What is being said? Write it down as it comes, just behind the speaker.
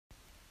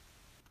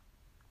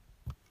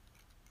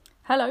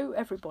Hello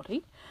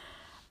everybody,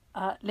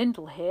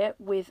 Lyndall here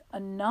with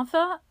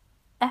another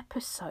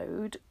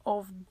episode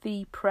of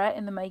the Prayer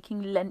in the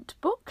Making Lent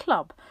Book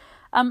Club.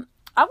 I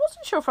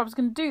wasn't sure if I was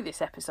going to do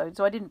this episode,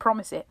 so I didn't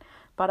promise it,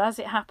 but as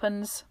it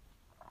happens,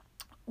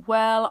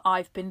 well,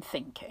 I've been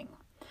thinking.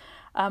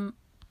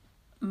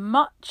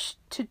 Much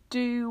to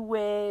do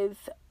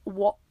with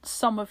what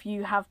some of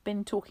you have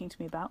been talking to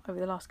me about over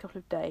the last couple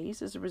of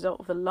days as a result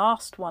of the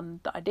last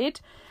one that I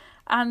did,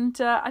 and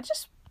I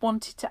just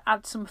wanted to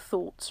add some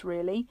thoughts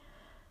really,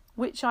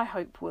 which I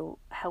hope will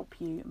help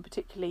you, and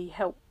particularly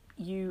help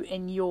you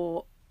in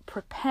your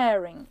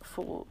preparing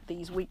for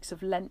these weeks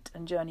of Lent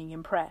and journeying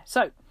in prayer.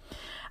 So,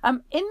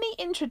 in the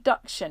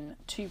introduction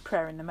to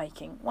Prayer in the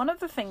Making, one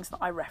of the things that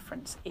I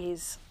reference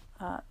is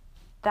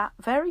that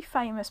very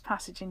famous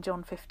passage in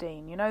John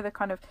 15, you know, the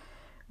kind of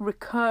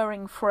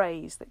recurring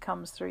phrase that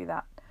comes through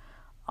that,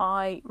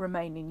 I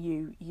remain in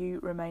you, you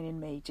remain in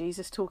me.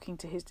 Jesus talking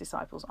to his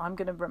disciples, I'm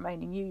going to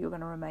remain in you, you're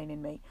going to remain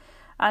in me.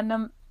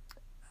 And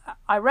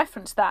I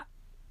reference that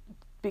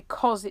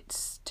because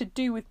it's to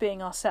do with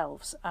being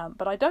ourselves.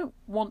 But I don't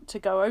want to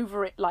go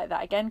over it like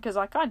that again, because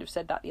I kind of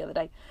said that the other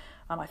day,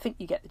 and I think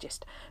you get the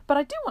gist. But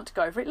I do want to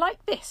go over it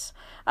like this.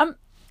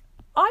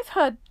 I've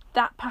heard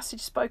that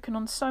passage spoken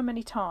on so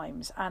many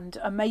times, and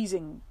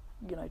amazing,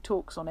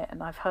 talks on it.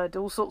 And I've heard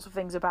all sorts of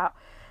things about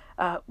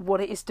what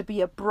it is to be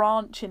a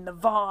branch in the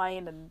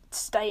vine and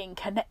staying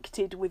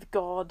connected with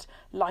God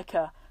like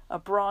a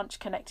branch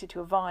connected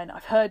to a vine.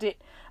 I've heard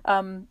it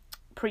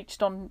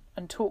preached on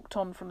and talked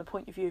on from the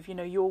point of view of,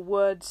 your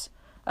words,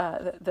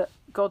 that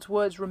God's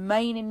words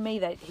remain in me,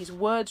 that his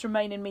words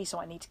remain in me, so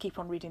I need to keep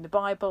on reading the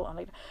Bible.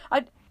 And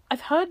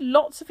I've heard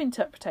lots of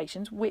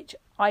interpretations, which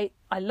I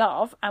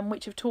love and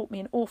which have taught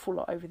me an awful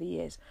lot over the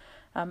years,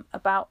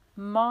 about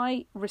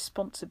my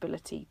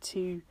responsibility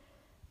to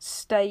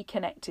stay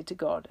connected to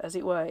God, as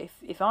it were.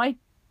 If I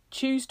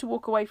choose to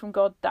walk away from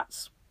God,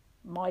 that's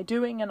my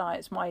doing, and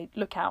it's my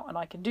lookout, and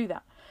I can do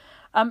that.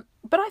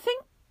 But I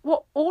think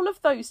what all of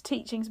those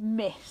teachings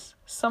miss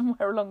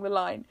somewhere along the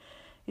line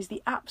is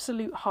the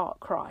absolute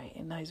heart cry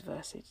in those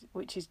verses,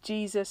 which is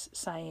Jesus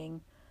saying,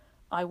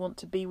 I want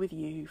to be with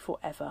you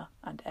forever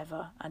and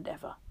ever and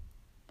ever.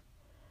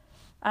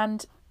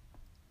 And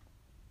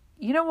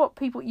you know what,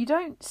 people, you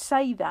don't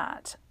say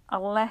that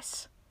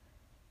unless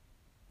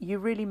you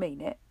really mean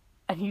it,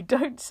 and you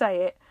don't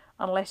say it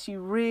unless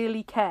you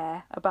really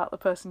care about the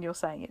person you're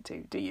saying it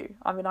to, do you?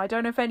 I mean, I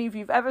don't know if any of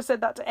you have ever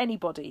said that to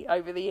anybody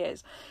over the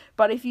years,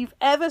 but if you've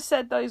ever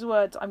said those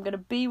words, I'm going to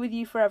be with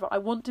you forever, I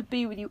want to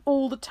be with you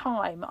all the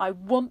time, I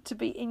want to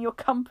be in your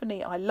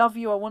company, I love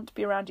you, I want to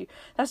be around you,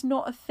 that's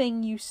not a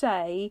thing you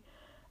say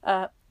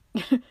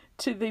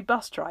to the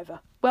bus driver.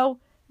 Well,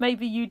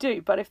 maybe you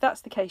do, but if that's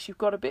the case, you've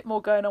got a bit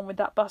more going on with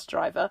that bus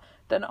driver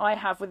than I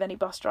have with any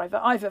bus driver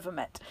I've ever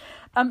met.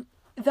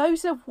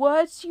 Those are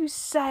words you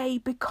say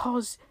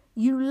because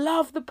you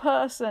love the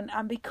person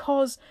and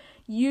because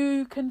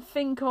you can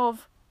think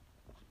of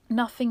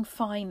nothing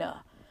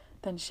finer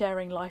than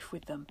sharing life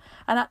with them.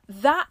 And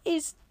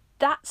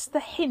that's the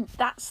hint,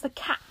 that's the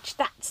catch,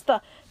 that's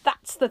the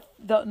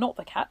not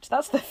the catch,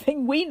 that's the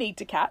thing we need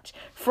to catch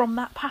from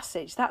that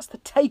passage. That's the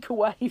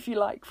takeaway, if you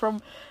like,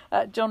 from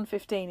John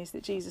 15, is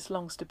that Jesus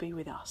longs to be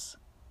with us.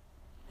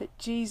 That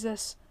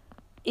Jesus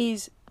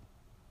is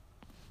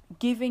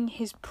giving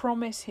his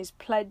promise, his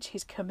pledge,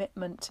 his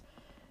commitment.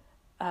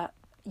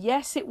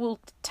 Yes, it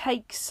will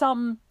take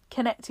some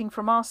connecting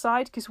from our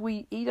side, because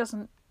he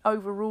doesn't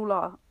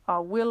overrule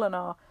our will and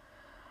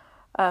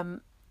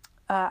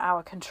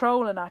our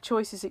control and our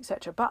choices,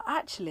 etc. But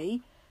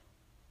actually,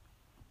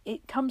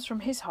 it comes from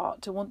his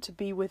heart to want to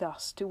be with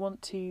us, to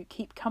want to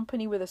keep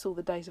company with us all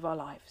the days of our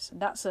lives.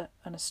 And that's an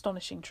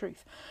astonishing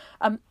truth.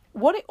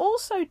 What it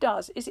also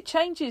does is it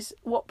changes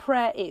what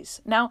prayer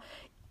is. Now,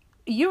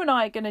 you and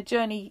I are going to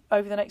journey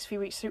over the next few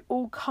weeks through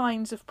all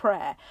kinds of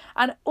prayer,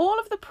 and all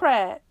of the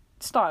prayer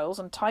styles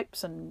and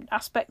types and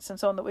aspects and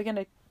so on that we're going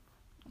to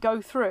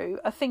go through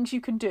are things you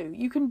can do.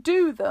 You can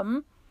do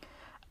them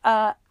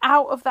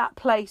out of that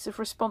place of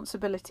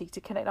responsibility to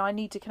connect. I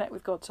need to connect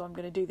with God, so I'm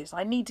going to do this.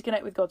 I need to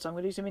connect with God, so I'm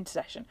going to do some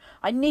intercession.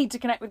 I need to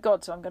connect with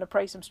God, so I'm going to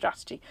pray some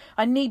strategy.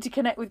 I need to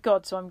connect with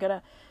God, so I'm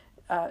going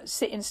to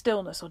sit in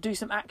stillness or do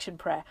some action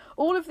prayer.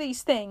 All of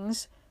these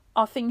things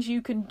are things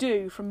you can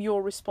do from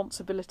your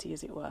responsibility,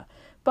 as it were.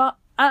 But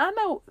I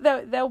know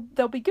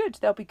they'll be good.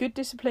 There'll be good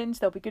disciplines.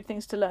 There'll be good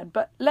things to learn.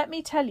 But let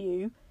me tell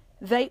you,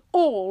 they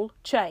all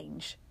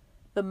change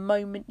the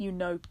moment you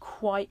know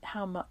quite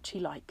how much he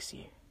likes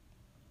you.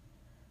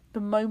 The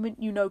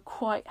moment you know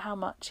quite how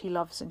much he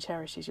loves and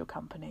cherishes your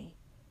company.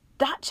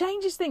 That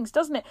changes things,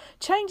 doesn't it?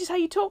 Changes how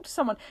you talk to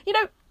someone.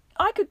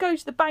 I could go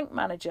to the bank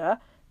manager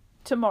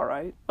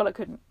tomorrow. Well, I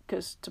couldn't,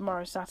 because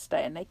tomorrow's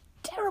Saturday and they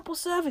terrible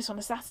service on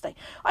a Saturday.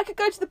 I could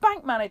go to the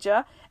bank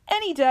manager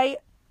any day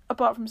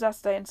apart from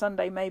Saturday and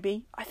Sunday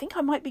maybe. I think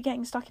I might be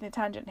getting stuck in a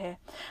tangent here.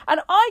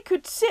 And I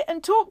could sit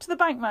and talk to the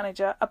bank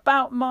manager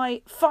about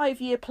my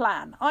 5-year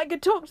plan. I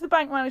could talk to the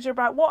bank manager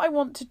about what I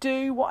want to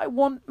do, what I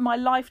want my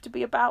life to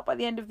be about by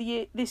the end of the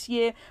year, this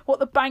year, what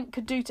the bank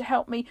could do to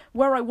help me,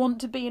 where I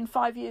want to be in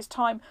 5 years'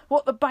 time,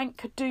 what the bank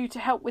could do to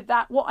help with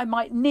that, what I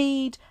might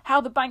need, how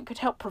the bank could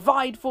help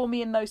provide for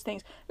me in those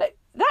things. Like,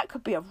 that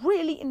could be a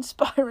really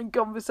inspiring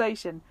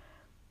conversation.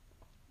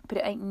 But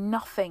it ain't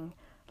nothing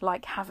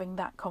like having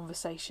that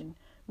conversation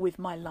with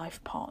my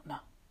life partner.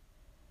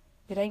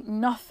 It ain't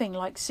nothing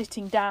like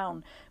sitting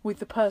down with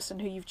the person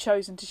who you've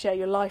chosen to share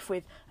your life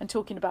with and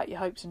talking about your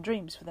hopes and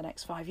dreams for the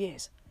next 5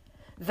 years.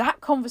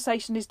 That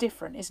conversation is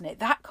different, isn't it?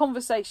 That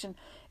conversation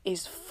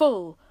is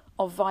full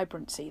of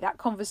vibrancy. That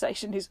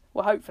conversation is,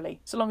 well, hopefully,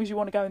 so long as you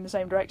want to go in the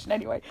same direction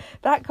anyway,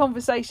 that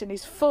conversation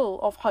is full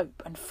of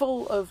hope and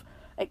full of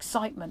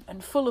excitement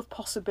and full of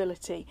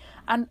possibility,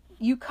 and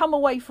you come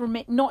away from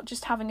it not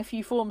just having a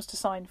few forms to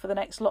sign for the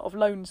next lot of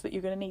loans that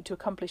you're going to need to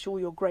accomplish all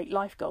your great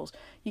life goals.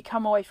 You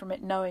come away from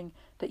it knowing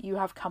that you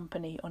have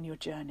company on your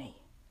journey.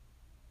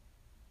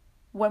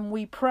 When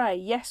we pray,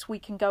 yes, we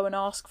can go and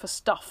ask for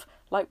stuff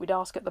like we'd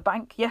ask at the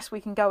bank. Yes,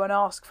 we can go and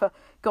ask for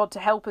God to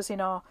help us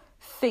in our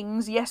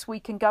things. Yes, we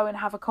can go and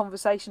have a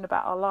conversation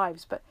about our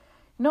lives, but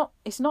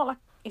it's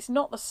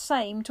not the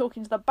same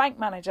talking to the bank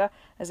manager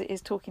as it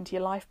is talking to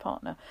your life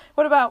partner.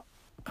 What about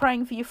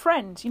praying for your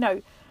friends?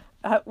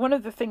 One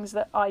of the things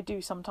that I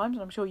do sometimes,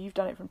 and I'm sure you've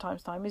done it from time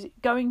to time, is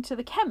going to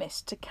the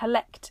chemist to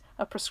collect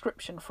a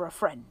prescription for a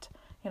friend.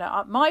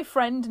 My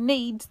friend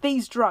needs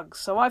these drugs,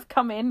 so I've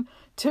come in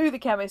to the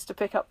chemist to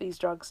pick up these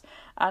drugs,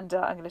 and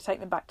I'm going to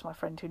take them back to my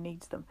friend who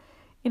needs them.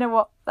 You know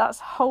what? That's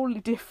wholly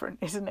different,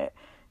 isn't it,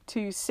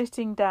 to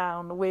sitting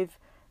down with,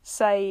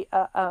 say,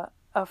 a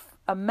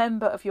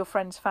member of your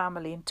friend's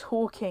family and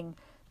talking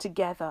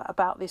together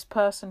about this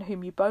person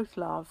whom you both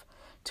love,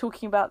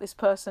 talking about this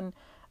person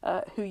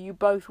who you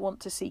both want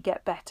to see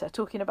get better,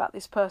 talking about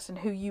this person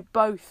who you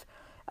both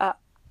are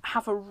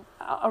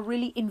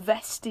really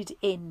invested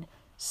in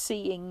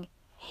seeing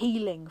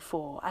healing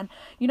for. And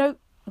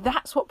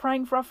that's what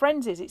praying for our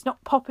friends is. It's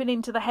not popping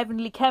into the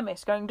heavenly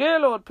chemist going, "Dear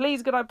Lord,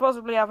 please could I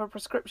possibly have a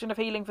prescription of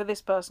healing for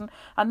this person,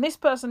 and this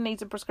person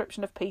needs a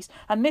prescription of peace,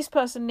 and this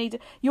person needs..."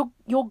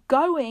 You're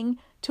going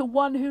to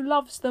one who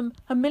loves them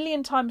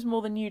 1,000,000 times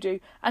more than you do,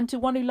 and to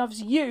one who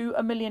loves you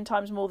 1,000,000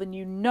 times more than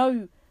you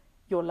know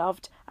you're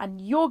loved,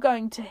 and you're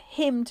going to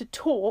him to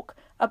talk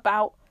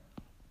about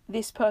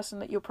this person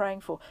that you're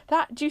praying for.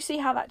 Do you see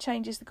how that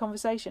changes the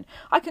conversation?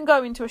 I can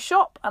go into a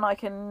shop and I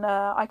can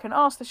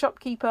ask the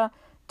shopkeeper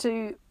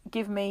to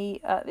give me,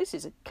 this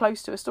is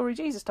close to a story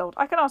Jesus told.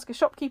 I can ask a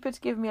shopkeeper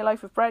to give me a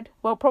loaf of bread.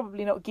 Well,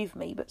 probably not give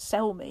me, but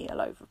sell me a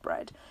loaf of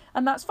bread.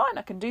 And that's fine.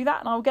 I can do that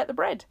and I'll get the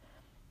bread.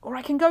 Or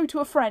I can go to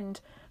a friend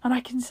and I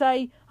can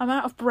say, "I'm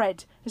out of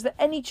bread. Is there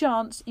any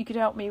chance you could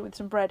help me with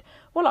some bread?"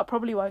 Well, I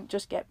probably won't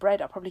just get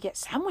bread. I'll probably get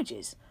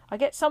sandwiches. I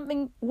get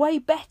something way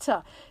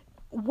better.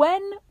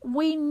 When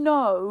we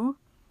know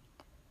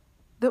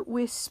that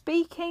we're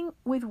speaking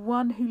with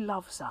one who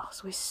loves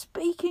us, we're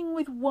speaking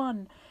with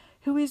one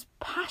who is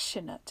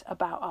passionate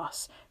about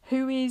us,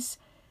 who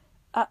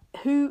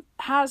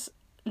has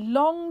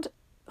longed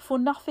for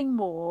nothing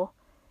more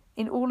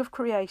in all of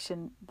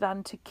creation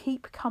than to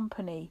keep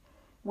company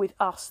with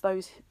us,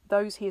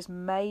 those he has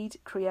made,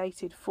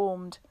 created,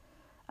 formed,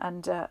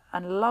 and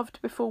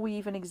loved before we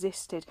even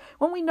existed.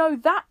 When we know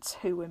that's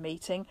who we're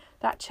meeting,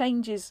 that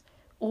changes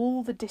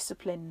all the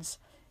disciplines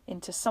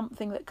into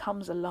something that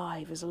comes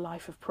alive as a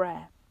life of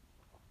prayer.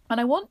 And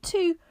I want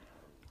to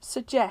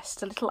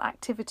suggest a little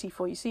activity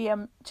for you. See,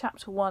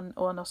 chapter 1,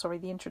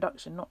 the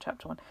introduction, not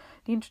chapter 1.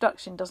 The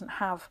introduction doesn't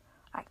have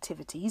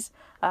activities,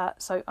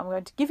 so I'm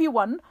going to give you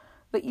one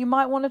that you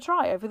might want to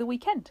try over the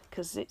weekend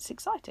because it's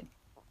exciting.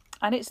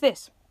 And it's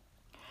this.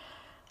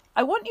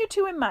 I want you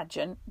to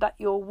imagine that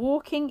you're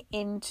walking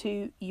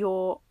into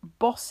your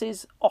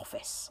boss's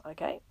office,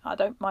 okay? I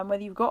don't mind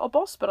whether you've got a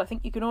boss, but I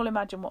think you can all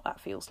imagine what that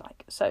feels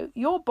like. So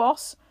your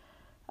boss,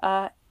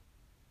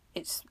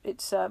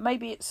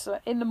 maybe it's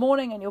in the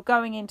morning and you're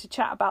going in to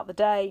chat about the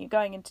day, you're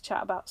going in to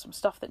chat about some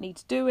stuff that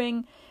needs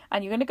doing,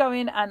 and you're going to go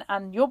in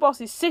and your boss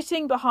is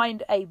sitting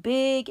behind a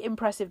big,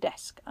 impressive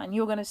desk, and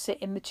you're going to sit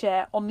in the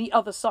chair on the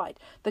other side.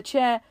 The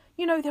chair,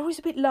 they're always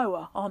a bit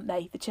lower, aren't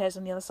they? The chairs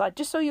on the other side,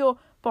 just so your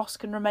boss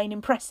can remain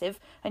impressive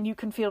and you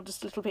can feel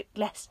just a little bit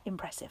less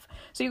impressive.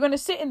 So you're going to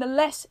sit in the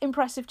less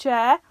impressive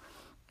chair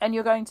and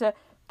you're going to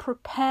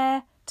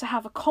prepare to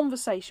have a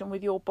conversation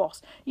with your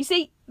boss. You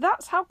see,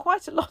 that's how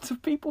quite a lot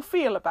of people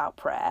feel about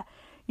prayer.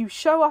 You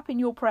show up in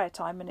your prayer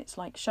time and it's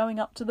like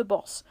showing up to the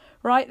boss.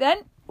 Right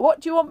then,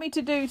 what do you want me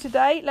to do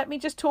today? Let me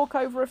just talk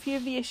over a few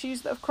of the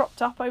issues that have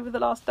cropped up over the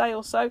last day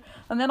or so.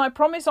 And then I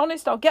promise,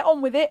 honest, I'll get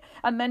on with it.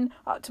 And then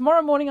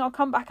tomorrow morning I'll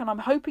come back and I'm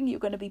hoping you're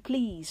going to be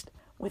pleased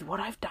with what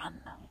I've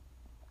done.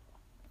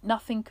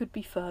 Nothing could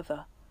be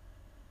further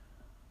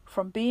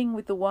from being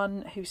with the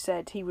one who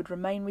said he would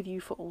remain with you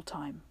for all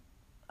time.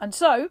 And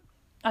so,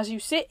 as you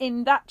sit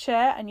in that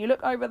chair and you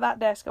look over that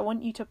desk, I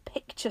want you to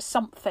picture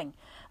something.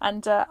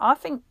 And I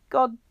think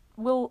God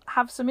will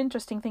have some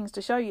interesting things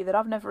to show you that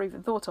I've never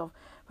even thought of.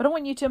 But I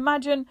want you to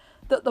imagine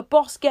that the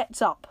boss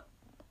gets up,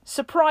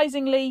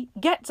 surprisingly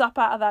gets up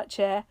out of that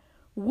chair,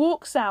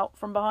 walks out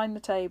from behind the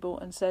table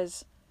and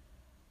says,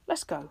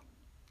 let's go.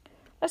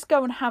 Let's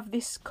go and have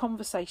this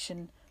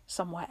conversation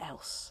somewhere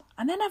else.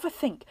 And then have a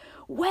think.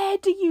 Where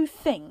do you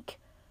think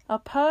a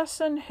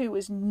person who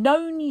has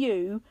known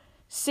you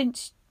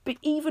since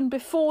even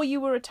before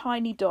you were a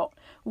tiny dot,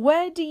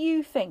 where do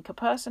you think a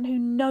person who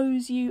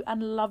knows you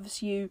and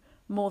loves you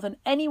more than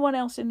anyone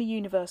else in the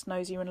universe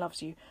knows you and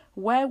loves you,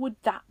 where would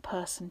that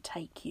person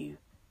take you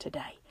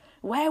today?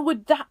 Where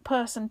would that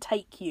person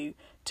take you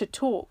to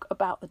talk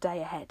about the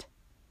day ahead?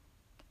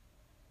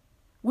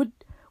 Would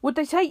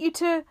they take you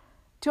to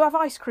have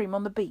ice cream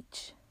on the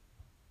beach?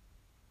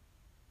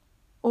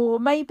 Or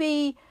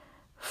maybe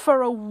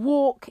for a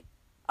walk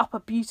up a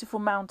beautiful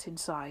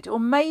mountainside? Or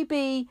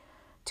maybe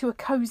to a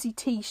cosy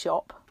tea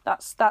shop?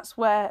 That's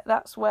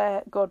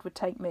where God would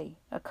take me.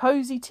 A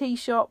cosy tea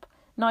shop,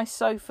 nice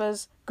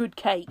sofas, good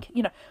cake.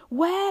 You know,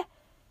 where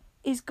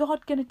is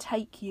God going to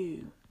take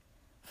you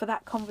for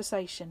that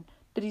conversation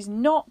that is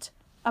not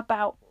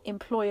about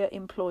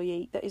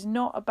employer-employee, that is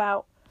not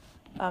about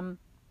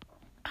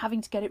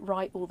having to get it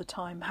right all the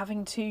time,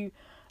 having to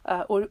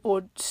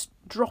or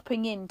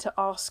dropping in to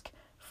ask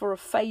for a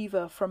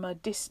favour from a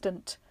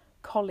distant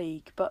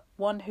colleague, but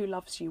one who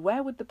loves you?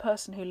 Where would the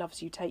person who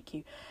loves you take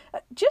you?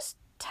 Just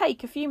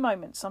take a few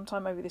moments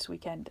sometime over this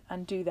weekend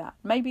and do that.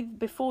 Maybe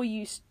before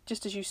you,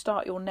 just as you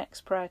start your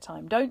next prayer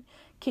time. Don't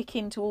kick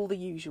into all the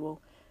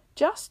usual.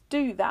 Just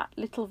do that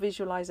little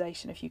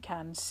visualization if you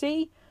can.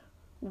 See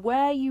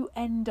where you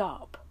end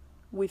up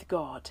with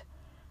God.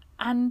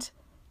 And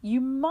you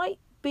might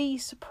be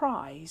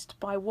surprised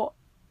by what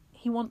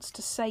he wants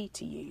to say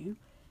to you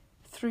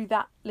through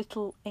that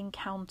little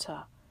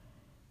encounter.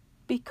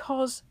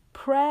 Because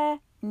prayer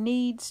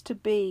needs to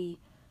be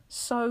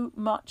so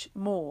much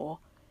more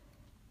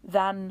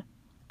than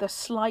the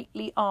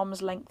slightly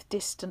arm's length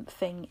distant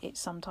thing it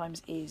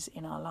sometimes is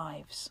in our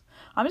lives.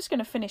 I'm just going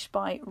to finish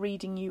by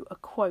reading you a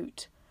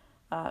quote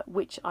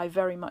which I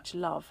very much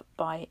love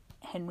by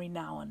Henry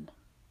Nouwen.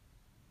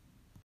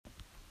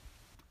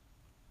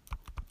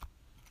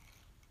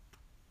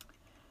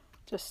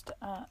 Just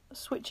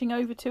switching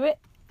over to it,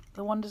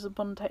 the wonders of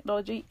modern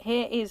technology.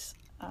 Here is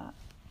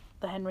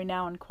the Henry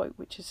Nouwen quote,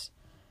 which has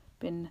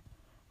been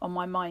on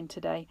my mind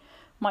today.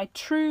 My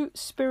true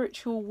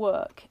spiritual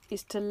work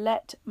is to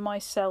let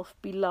myself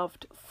be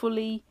loved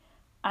fully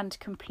and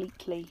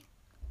completely,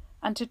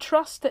 and to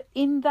trust that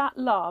in that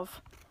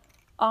love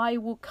I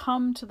will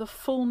come to the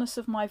fullness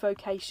of my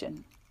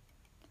vocation.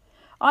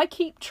 I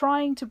keep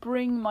trying to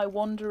bring my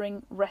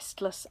wandering,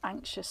 restless,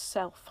 anxious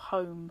self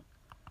home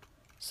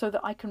so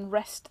that I can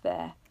rest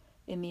there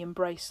in the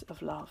embrace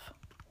of love.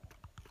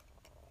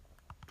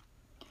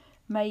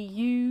 May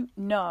you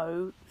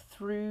know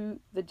through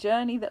the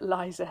journey that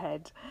lies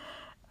ahead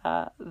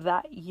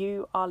that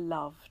you are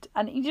loved.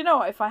 And you know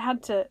what, if I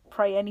had to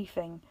pray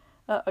anything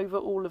over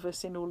all of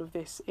us in all of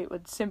this, it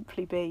would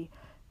simply be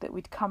that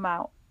we'd come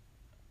out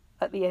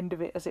at the end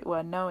of it, as it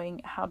were,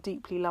 knowing how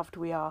deeply loved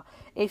we are.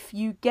 If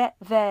you get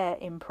there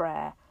in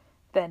prayer,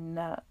 then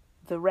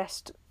the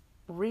rest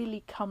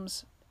really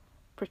comes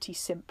pretty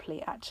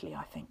simply, actually,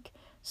 I think.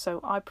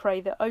 So I pray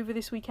that over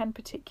this weekend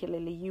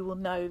particularly, you will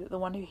know that the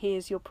one who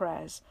hears your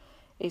prayers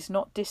is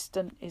not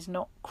distant, is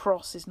not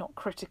cross, is not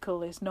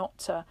critical, is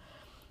not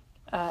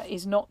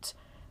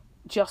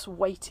just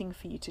waiting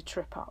for you to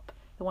trip up.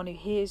 The one who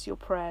hears your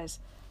prayers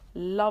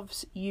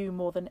loves you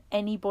more than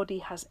anybody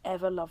has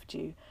ever loved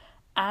you.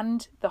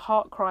 And the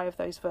heart cry of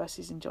those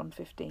verses in John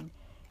 15,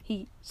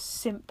 he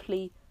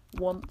simply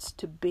wants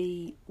to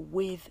be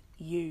with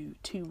you,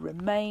 to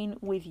remain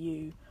with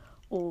you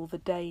all the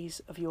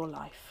days of your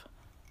life.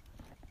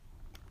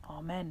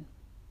 Amen.